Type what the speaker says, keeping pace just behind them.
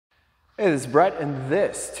Hey, this is Brett, and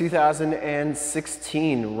this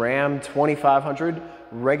 2016 Ram 2500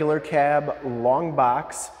 regular cab long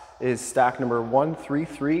box is stock number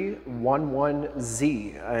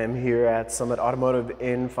 13311Z. I am here at Summit Automotive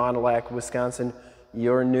in Fond du Lac, Wisconsin,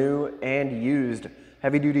 your new and used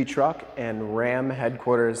heavy-duty truck and Ram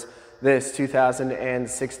headquarters. This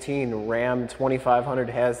 2016 Ram 2500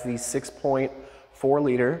 has the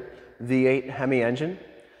 6.4-liter V8 Hemi engine.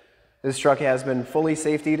 This truck has been fully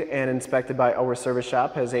safetied and inspected by our service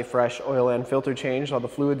shop, has a fresh oil and filter change. All the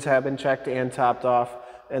fluids have been checked and topped off,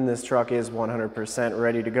 and this truck is 100%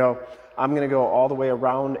 ready to go. I'm gonna go all the way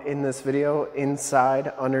around in this video,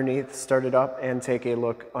 inside, underneath, start it up, and take a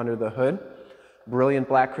look under the hood. Brilliant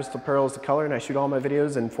black crystal pearl is the color, and I shoot all my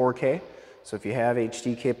videos in 4K. So if you have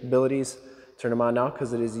HD capabilities, turn them on now,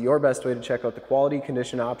 because it is your best way to check out the quality,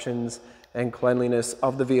 condition options, and cleanliness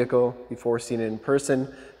of the vehicle before seeing it in person.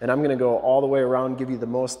 And I'm gonna go all the way around, give you the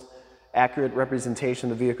most accurate representation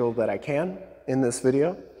of the vehicle that I can in this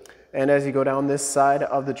video. And as you go down this side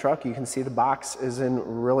of the truck, you can see the box is in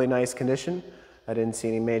really nice condition. I didn't see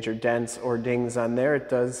any major dents or dings on there. It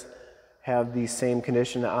does have the same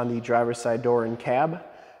condition on the driver's side door and cab,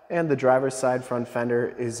 and the driver's side front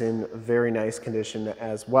fender is in very nice condition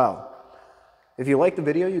as well. If you like the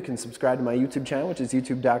video, you can subscribe to my YouTube channel, which is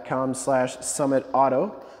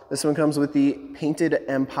youtube.com/summitauto. This one comes with the painted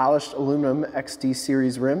and polished aluminum XD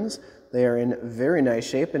series rims. They are in very nice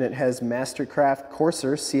shape, and it has Mastercraft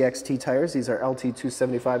Corsair CXT tires. These are LT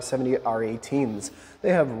 275/70 R18s.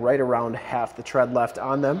 They have right around half the tread left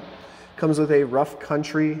on them. Comes with a rough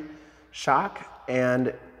country shock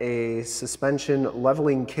and a suspension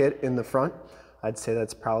leveling kit in the front. I'd say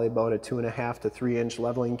that's probably about a 2.5 to 3 inch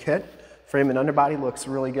leveling kit. Frame and underbody looks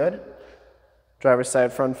really good. Driver's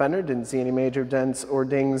side front fender, didn't see any major dents or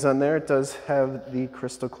dings on there. It does have the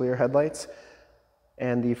crystal clear headlights,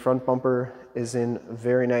 and the front bumper is in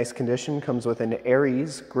very nice condition. Comes with an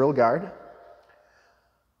Aries grill guard.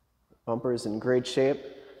 Bumper is in great shape.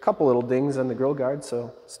 A couple little dings on the grill guard,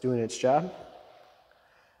 so it's doing its job.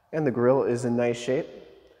 And the grill is in nice shape.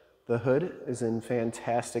 The hood is in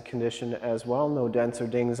fantastic condition as well. No dents or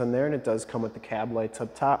dings on there, and it does come with the cab lights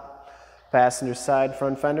up top. Passenger side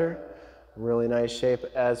front fender, really nice shape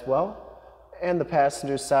as well. And the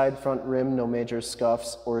passenger side front rim, no major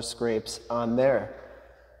scuffs or scrapes on there.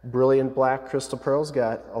 Brilliant black crystal pearls,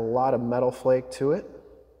 got a lot of metal flake to it.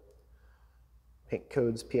 Paint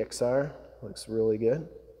code's PXR, looks really good.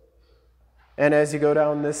 And as you go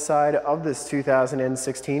down this side of this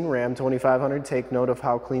 2016 Ram 2500, take note of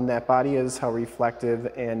how clean that body is, how reflective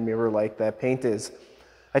and mirror-like that paint is.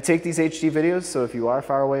 I take these HD videos, so if you are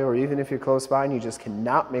far away or even if you're close by and you just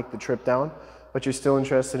cannot make the trip down, but you're still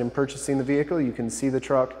interested in purchasing the vehicle, you can see the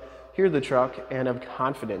truck, hear the truck, and have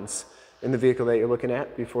confidence in the vehicle that you're looking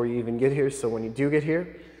at before you even get here. So when you do get here,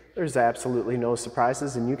 there's absolutely no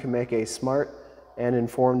surprises, and you can make a smart and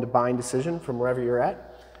informed buying decision from wherever you're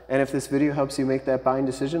at. And if this video helps you make that buying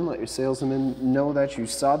decision, let your salesman know that you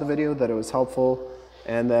saw the video, that it was helpful,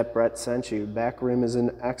 and that Brett sent you. Back rim is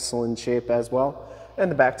in excellent shape as well, and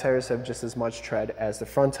the back tires have just as much tread as the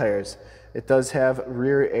front tires. It does have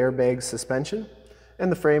rear airbag suspension, and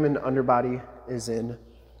the frame and underbody is in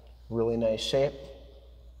really nice shape.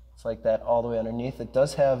 It's like that all the way underneath. It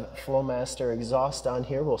does have Flowmaster exhaust on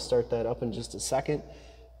here. We'll start that up in just a second.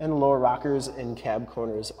 And the lower rockers and cab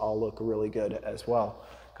corners all look really good as well.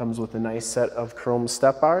 Comes with a nice set of chrome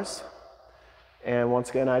step bars. And once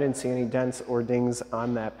again, I didn't see any dents or dings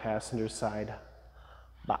on that passenger side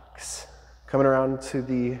box. Coming around to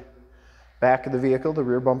the back of the vehicle, the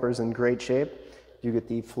rear bumper is in great shape. You get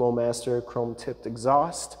the Flowmaster chrome tipped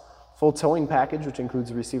exhaust, full towing package, which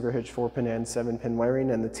includes receiver hitch, 4-pin and 7-pin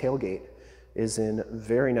wiring, and the tailgate is in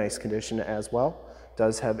very nice condition as well.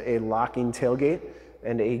 Does have a locking tailgate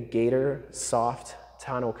and a Gator soft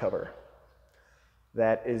tonneau cover.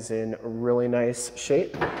 That is in really nice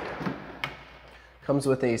shape. Comes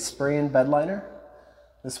with a spray-in bed liner.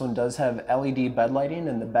 This one does have LED bed lighting,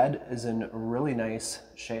 and the bed is in really nice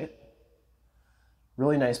shape.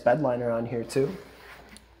 Really nice bed liner on here too.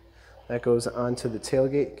 That goes onto the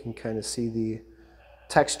tailgate. You can kind of see the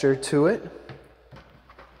texture to it.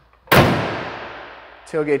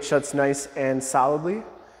 Tailgate shuts nice and solidly.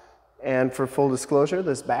 And for full disclosure,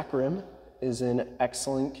 this back rim is in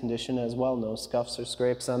excellent condition as well. No scuffs or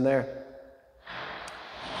scrapes on there.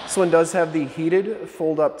 This one does have the heated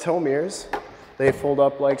fold-up tow mirrors. They fold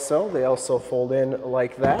up like so. They also fold in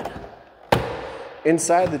like that.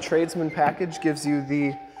 Inside, the Tradesman package gives you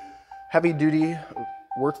the heavy-duty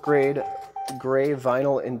work-grade gray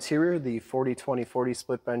vinyl interior, the 40-20-40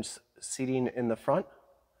 split bench seating in the front.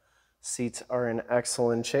 Seats are in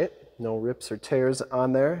excellent shape. No rips or tears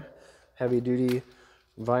on there. Heavy duty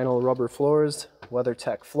vinyl rubber floors,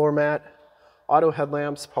 WeatherTech floor mat, auto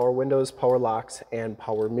headlamps, power windows, power locks, and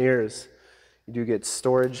power mirrors. You do get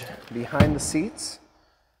storage behind the seats,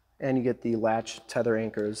 and you get the latch tether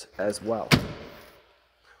anchors as well.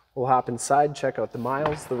 We'll hop inside, check out the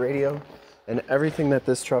miles, the radio, and everything that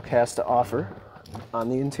this truck has to offer on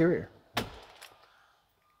the interior.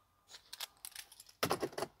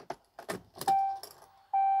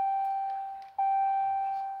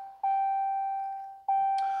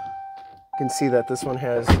 You can see that this one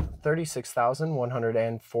has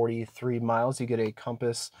 36,143 miles. You get a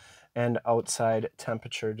compass and outside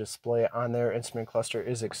temperature display on there. Instrument cluster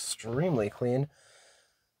is extremely clean.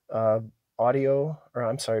 Bluetooth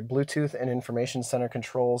and information center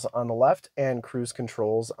controls on the left and cruise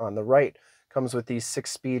controls on the right. Comes with the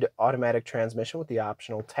 6-speed automatic transmission with the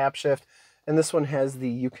optional tap shift. And this one has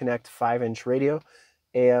the Uconnect 5-inch radio,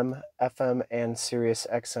 AM, FM, and Sirius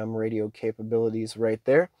XM radio capabilities right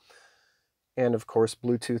there. And of course,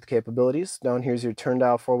 Bluetooth capabilities. Down here's your turn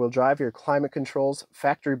dial 4-wheel drive, your climate controls,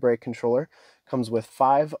 factory brake controller. Comes with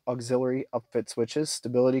 5 auxiliary upfit switches,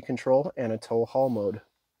 stability control, and a tow haul mode.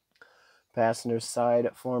 Passenger side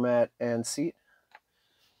floor mat and seat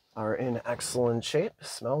are in excellent shape.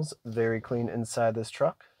 Smells very clean inside this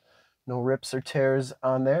truck. No rips or tears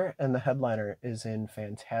on there, and the headliner is in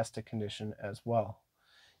fantastic condition as well.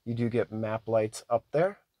 You do get map lights up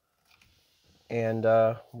there. And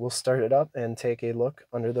we'll start it up and take a look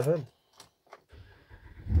under the hood.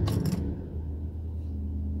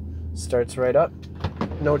 Starts right up.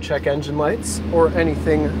 No check engine lights or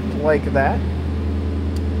anything like that.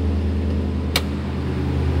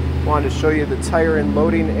 Wanted to show you the tire and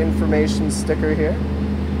loading information sticker here,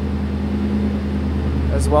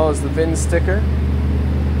 as well as the VIN sticker.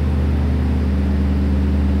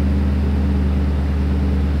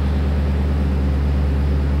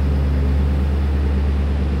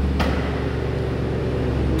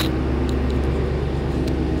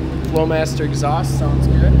 Flowmaster exhaust sounds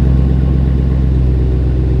good.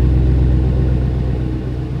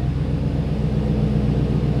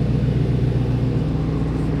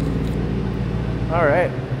 All right.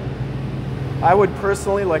 I would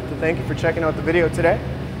personally like to thank you for checking out the video today.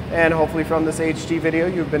 And hopefully from this HD video,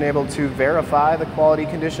 you've been able to verify the quality,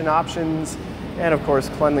 condition, options, and of course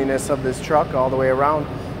cleanliness of this truck all the way around,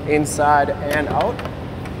 inside and out.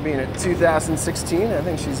 Being a 2016, I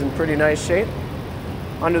think she's in pretty nice shape.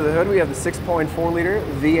 Under the hood, we have the 6.4 liter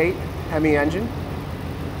V8 Hemi engine.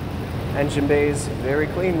 Engine bay is very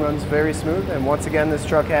clean, runs very smooth, and once again, this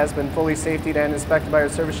truck has been fully safetied and inspected by our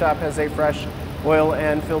service shop, has a fresh oil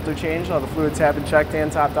and filter change. All the fluids have been checked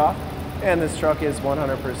and topped off, and this truck is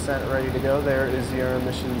 100% ready to go. There is your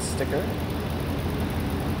emissions sticker.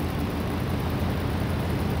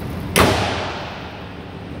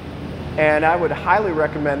 And I would highly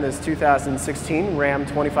recommend this 2016 Ram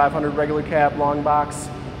 2500 regular cab Longbox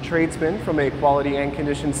Tradesman from a quality and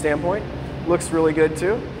condition standpoint. Looks really good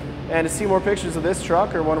too. And to see more pictures of this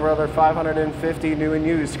truck or one of our other 550 new and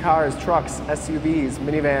used cars, trucks, SUVs,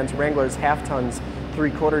 minivans, Wranglers, half tons,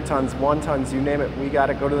 3/4 tons, 1 tons, you name it, we got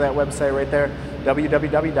it. Go to that website right there,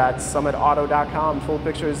 www.summitauto.com. Full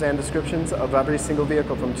pictures and descriptions of every single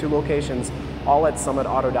vehicle from 2 locations, all at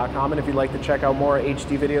summitauto.com. And if you'd like to check out more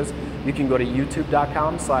HD videos, you can go to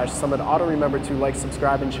youtube.com/summitauto. Remember to like,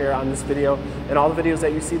 subscribe, and share on this video and all the videos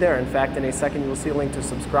that you see there. In fact, in a second, you will see a link to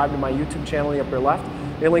subscribe to my YouTube channel in the upper left,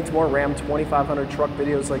 a link to more Ram 2500 truck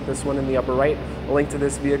videos like this one in the upper right, a link to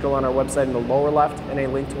this vehicle on our website in the lower left, and a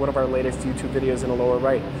link to one of our latest YouTube videos in the lower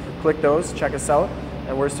right. Click those, check us out,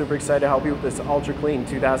 and we're super excited to help you with this ultra clean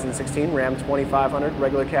 2016 Ram 2500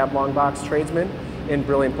 regular cab Longbox Tradesman in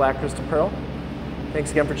brilliant black crystal pearl.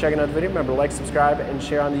 Thanks again for checking out the video. Remember to like, subscribe, and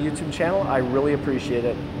share on the YouTube channel. I really appreciate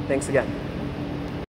it. Thanks again.